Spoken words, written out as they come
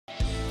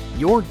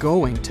You're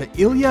going to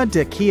Ilha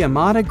de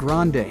Queimada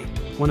Grande,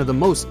 one of the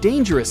most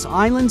dangerous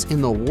islands in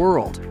the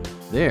world.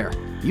 There,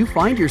 you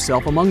find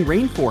yourself among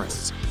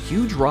rainforests,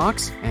 huge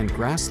rocks, and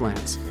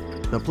grasslands.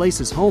 The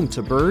place is home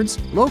to birds,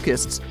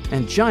 locusts,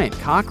 and giant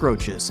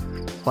cockroaches.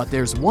 But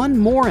there's one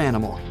more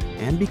animal,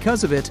 and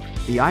because of it,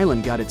 the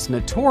island got its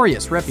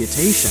notorious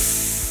reputation.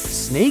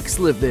 Snakes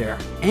live there,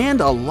 and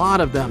a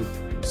lot of them.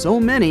 So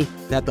many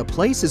that the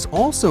place is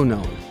also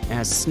known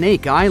as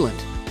Snake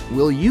Island.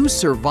 Will you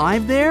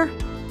survive there?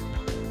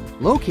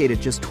 Located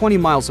just 20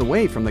 miles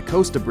away from the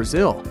coast of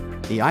Brazil,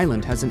 the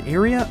island has an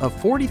area of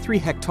 43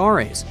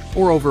 hectares,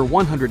 or over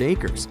 100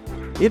 acres.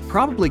 It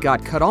probably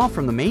got cut off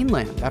from the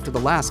mainland after the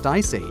last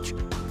ice age.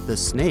 The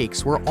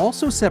snakes were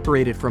also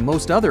separated from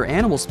most other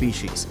animal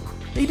species.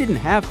 They didn't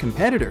have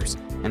competitors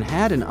and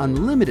had an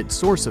unlimited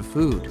source of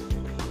food.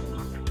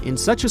 In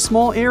such a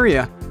small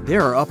area,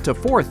 there are up to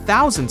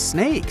 4,000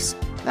 snakes.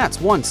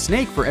 That's one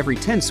snake for every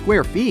 10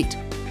 square feet.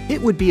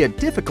 It would be a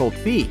difficult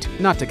feat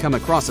not to come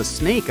across a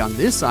snake on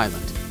this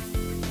island.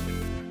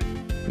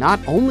 Not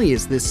only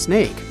is this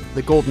snake,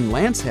 the golden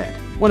lancehead,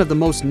 one of the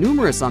most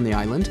numerous on the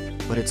island,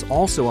 but it's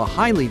also a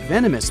highly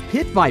venomous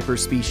pit viper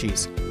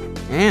species.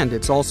 And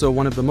it's also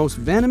one of the most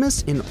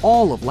venomous in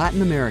all of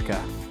Latin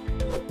America.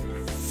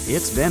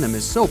 Its venom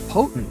is so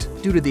potent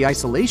due to the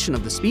isolation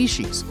of the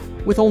species,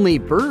 with only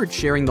birds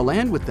sharing the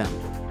land with them.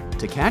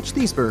 To catch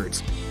these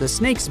birds, the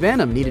snake's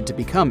venom needed to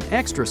become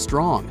extra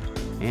strong.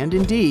 And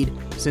indeed,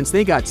 since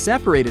they got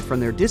separated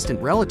from their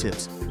distant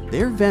relatives,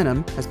 their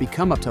venom has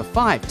become up to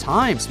 5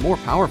 times more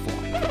powerful.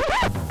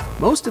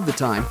 Most of the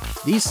time,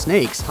 these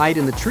snakes hide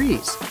in the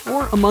trees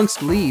or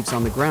amongst leaves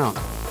on the ground.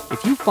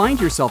 If you find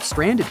yourself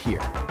stranded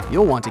here,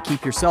 you'll want to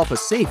keep yourself a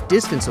safe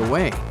distance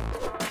away.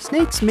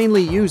 Snakes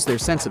mainly use their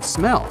sense of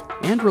smell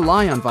and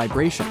rely on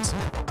vibrations.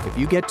 If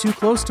you get too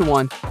close to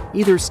one,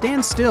 either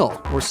stand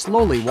still or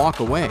slowly walk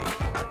away.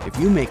 If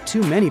you make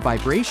too many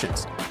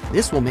vibrations,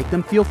 this will make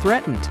them feel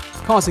threatened,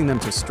 causing them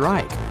to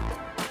strike.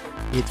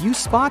 If you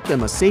spot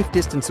them a safe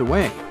distance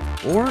away,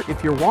 or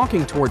if you're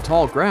walking toward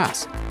tall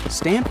grass,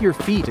 stamp your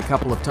feet a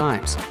couple of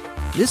times.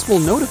 This will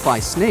notify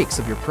snakes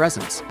of your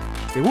presence.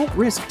 They won't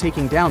risk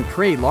taking down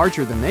prey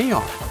larger than they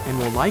are and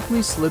will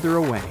likely slither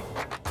away.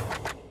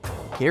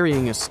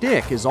 Carrying a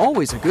stick is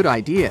always a good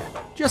idea,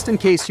 just in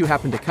case you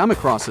happen to come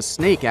across a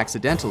snake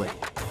accidentally.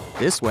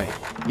 This way,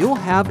 you'll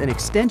have an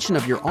extension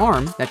of your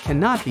arm that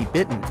cannot be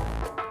bitten.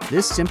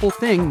 This simple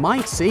thing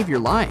might save your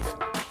life.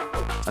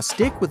 A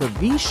stick with a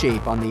V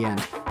shape on the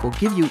end will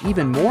give you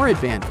even more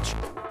advantage.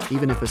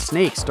 Even if a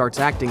snake starts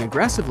acting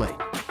aggressively,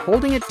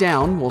 holding it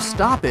down will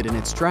stop it in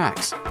its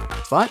tracks.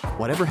 But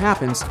whatever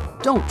happens,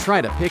 don't try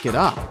to pick it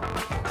up.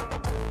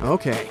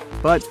 Okay,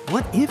 but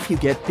what if you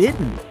get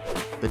bitten?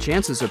 The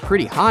chances are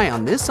pretty high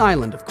on this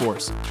island, of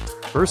course.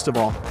 First of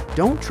all,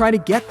 don't try to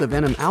get the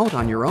venom out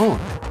on your own.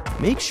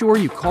 Make sure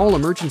you call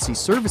emergency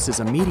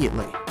services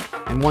immediately.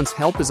 And once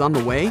help is on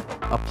the way,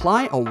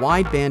 apply a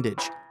wide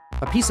bandage.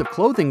 A piece of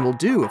clothing will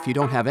do if you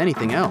don't have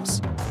anything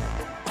else.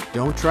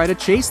 Don't try to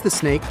chase the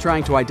snake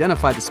trying to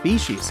identify the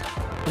species.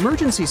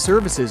 Emergency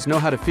services know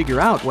how to figure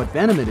out what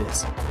venom it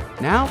is.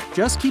 Now,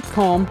 just keep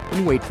calm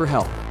and wait for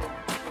help.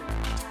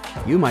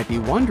 You might be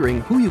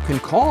wondering who you can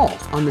call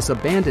on this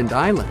abandoned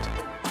island.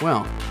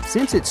 Well,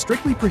 since it's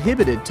strictly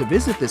prohibited to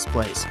visit this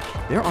place,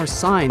 there are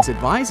signs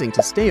advising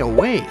to stay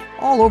away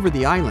all over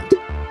the island,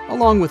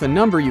 along with a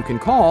number you can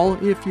call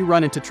if you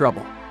run into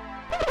trouble.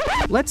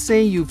 Let's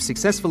say you've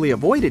successfully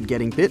avoided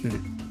getting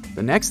bitten.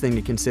 The next thing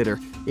to consider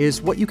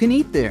is what you can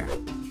eat there.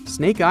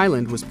 Snake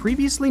Island was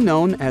previously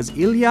known as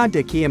Ilha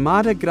de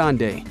Queimada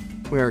Grande,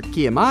 where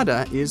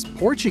queimada is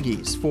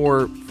Portuguese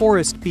for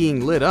forest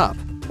being lit up,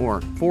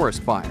 or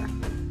forest fire.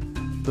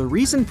 The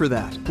reason for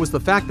that was the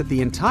fact that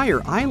the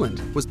entire island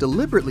was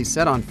deliberately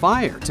set on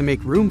fire to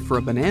make room for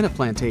a banana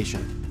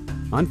plantation.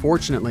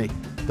 Unfortunately,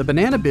 the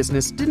banana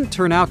business didn't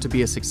turn out to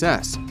be a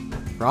success,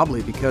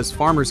 probably because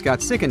farmers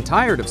got sick and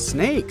tired of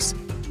snakes.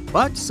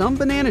 But some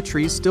banana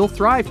trees still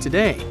thrive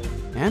today,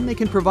 and they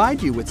can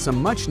provide you with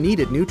some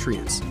much-needed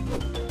nutrients.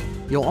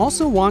 You'll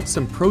also want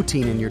some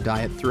protein in your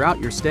diet throughout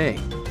your stay.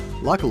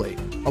 Luckily,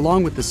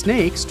 along with the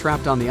snakes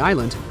trapped on the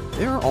island,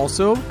 there are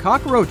also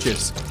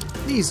cockroaches.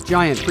 These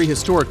giant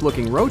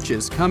prehistoric-looking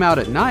roaches come out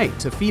at night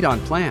to feed on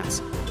plants.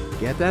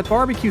 Get that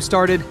barbecue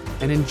started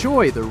and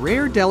enjoy the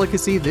rare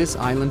delicacy this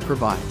island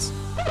provides.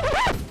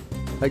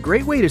 A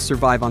great way to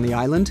survive on the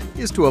island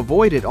is to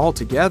avoid it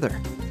altogether.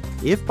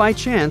 If by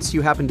chance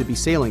you happen to be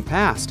sailing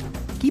past,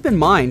 keep in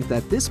mind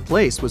that this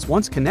place was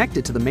once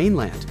connected to the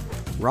mainland.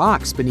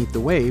 Rocks beneath the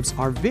waves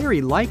are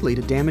very likely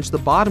to damage the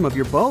bottom of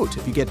your boat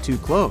if you get too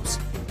close.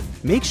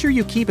 Make sure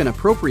you keep an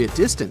appropriate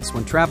distance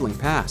when traveling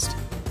past.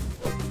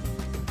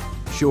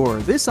 Sure,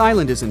 this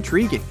island is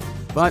intriguing,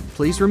 but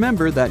please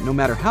remember that no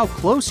matter how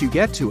close you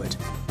get to it,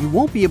 you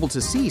won't be able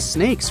to see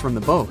snakes from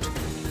the boat.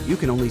 You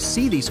can only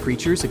see these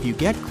creatures if you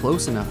get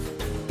close enough,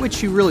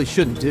 which you really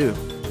shouldn't do.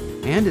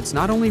 And it's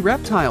not only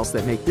reptiles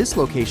that make this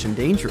location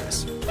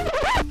dangerous.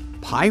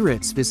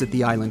 Pirates visit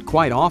the island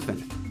quite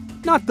often.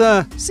 Not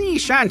the sea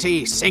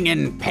shanty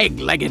singing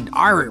peg-legged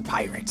arr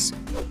pirates,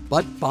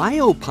 but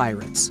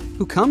bio-pirates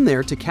who come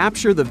there to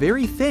capture the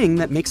very thing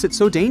that makes it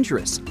so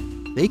dangerous.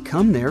 They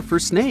come there for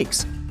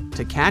snakes,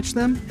 to catch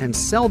them and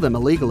sell them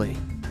illegally.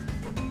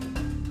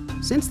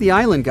 Since the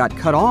island got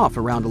cut off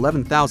around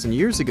 11,000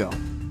 years ago,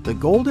 the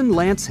golden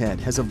lancehead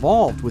has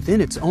evolved within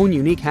its own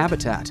unique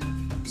habitat.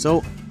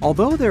 So,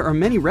 although there are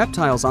many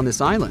reptiles on this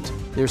island,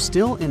 they're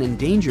still an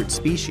endangered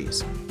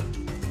species.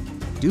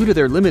 Due to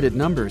their limited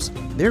numbers,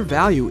 their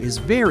value is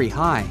very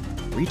high,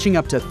 reaching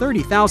up to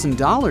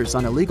 $30,000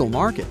 on illegal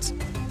markets,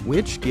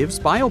 which gives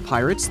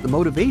bio-pirates the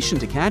motivation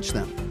to catch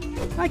them.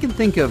 I can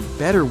think of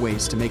better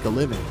ways to make a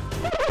living.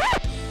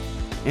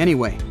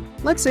 Anyway,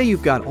 let's say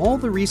you've got all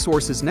the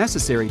resources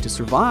necessary to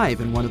survive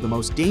in one of the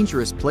most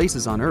dangerous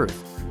places on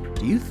Earth.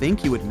 Do you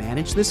think you would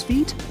manage this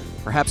feat?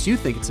 Perhaps you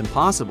think it's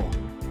impossible.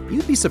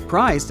 You'd be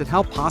surprised at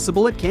how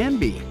possible it can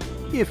be,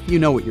 if you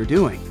know what you're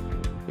doing.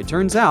 It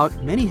turns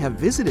out many have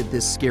visited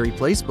this scary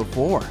place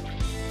before.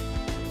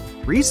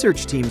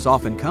 Research teams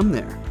often come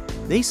there.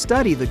 They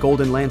study the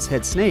golden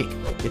lancehead snake,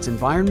 its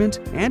environment,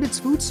 and its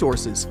food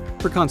sources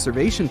for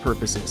conservation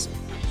purposes.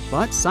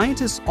 But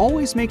scientists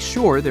always make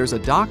sure there's a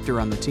doctor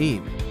on the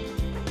team.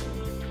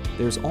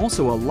 There's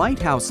also a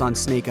lighthouse on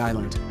Snake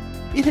Island.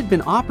 It had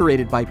been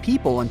operated by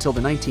people until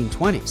the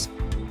 1920s.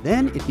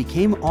 Then it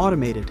became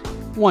automated.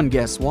 One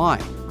guess why.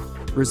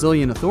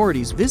 Brazilian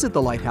authorities visit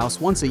the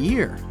lighthouse once a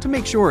year to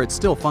make sure it's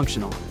still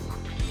functional.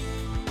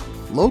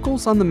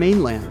 Locals on the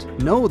mainland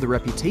know the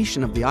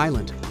reputation of the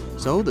island,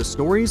 so the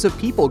stories of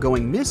people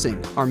going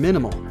missing are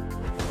minimal.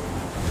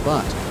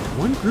 But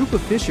one group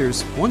of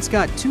fishers once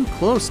got too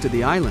close to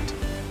the island.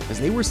 As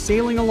they were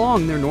sailing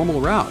along their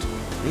normal route,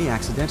 they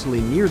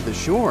accidentally neared the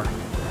shore.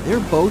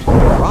 Their boat hit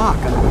a rock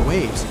under the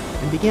waves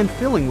and began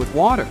filling with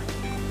water.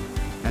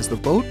 As the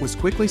boat was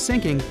quickly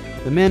sinking,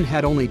 the men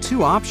had only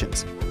two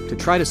options: to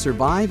try to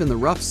survive in the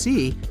rough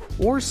sea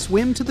or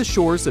swim to the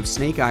shores of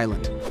Snake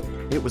Island.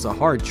 It was a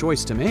hard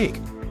choice to make.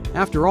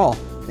 After all,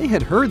 they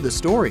had heard the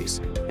stories,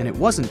 and it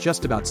wasn't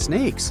just about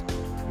snakes.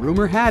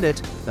 Rumor had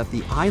it that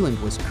the island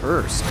was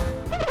cursed.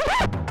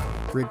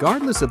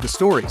 Regardless of the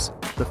stories,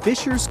 the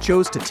fishers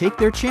chose to take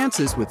their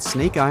chances with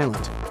Snake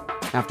Island.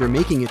 After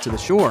making it to the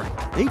shore,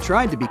 they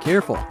tried to be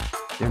careful.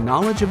 Their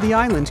knowledge of the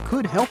island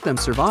could help them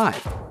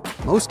survive.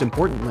 Most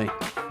importantly,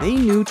 they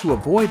knew to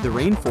avoid the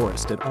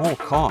rainforest at all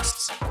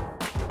costs.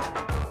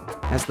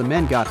 As the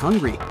men got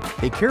hungry,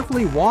 they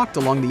carefully walked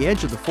along the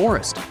edge of the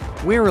forest,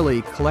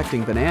 warily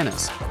collecting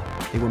bananas.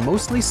 They were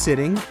mostly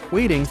sitting,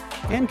 waiting,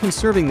 and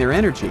conserving their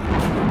energy.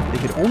 They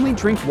could only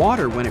drink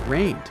water when it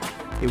rained.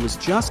 It was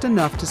just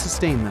enough to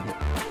sustain them.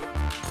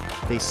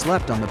 They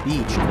slept on the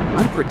beach,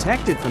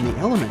 unprotected from the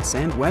elements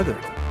and weather.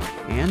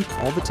 And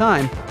all the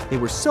time, they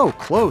were so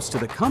close to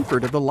the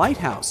comfort of the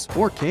lighthouse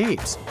or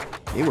caves.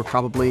 They were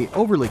probably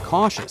overly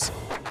cautious,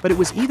 but it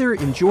was either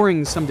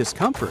enduring some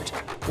discomfort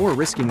or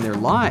risking their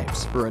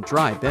lives for a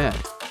dry bed.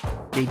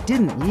 They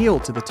didn't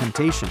yield to the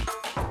temptation.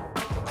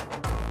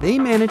 They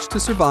managed to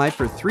survive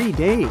for 3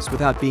 days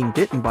without being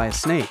bitten by a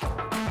snake.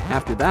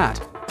 After that,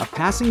 a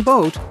passing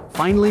boat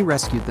finally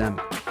rescued them.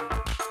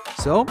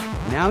 So,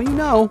 now you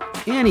know,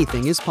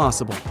 anything is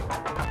possible.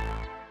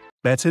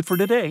 That's it for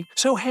today.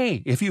 So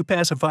hey, if you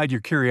pacified your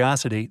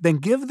curiosity, then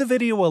give the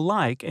video a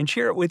like and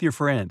share it with your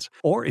friends.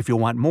 Or if you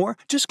want more,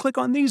 just click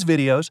on these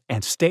videos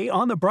and stay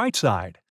on the bright side.